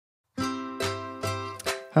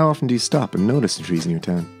How often do you stop and notice the trees in your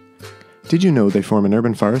town? Did you know they form an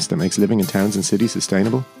urban forest that makes living in towns and cities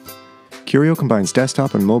sustainable? Curio combines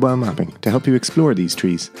desktop and mobile mapping to help you explore these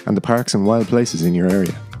trees and the parks and wild places in your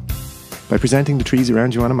area. By presenting the trees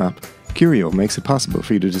around you on a map, Curio makes it possible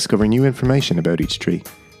for you to discover new information about each tree,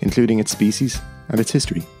 including its species and its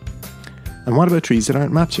history. And what about trees that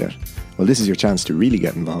aren't mapped yet? Well, this is your chance to really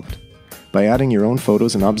get involved. By adding your own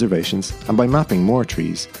photos and observations, and by mapping more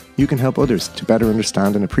trees, you can help others to better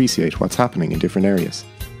understand and appreciate what's happening in different areas.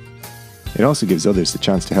 It also gives others the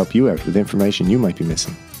chance to help you out with information you might be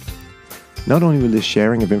missing. Not only will this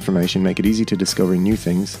sharing of information make it easy to discover new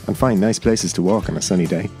things and find nice places to walk on a sunny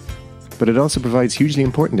day, but it also provides hugely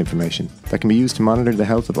important information that can be used to monitor the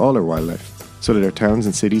health of all our wildlife, so that our towns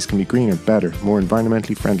and cities can be greener, better, more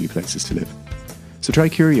environmentally friendly places to live. So try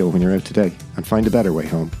Curio when you're out today and find a better way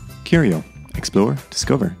home. Curio. Explore,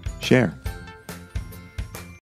 discover, share.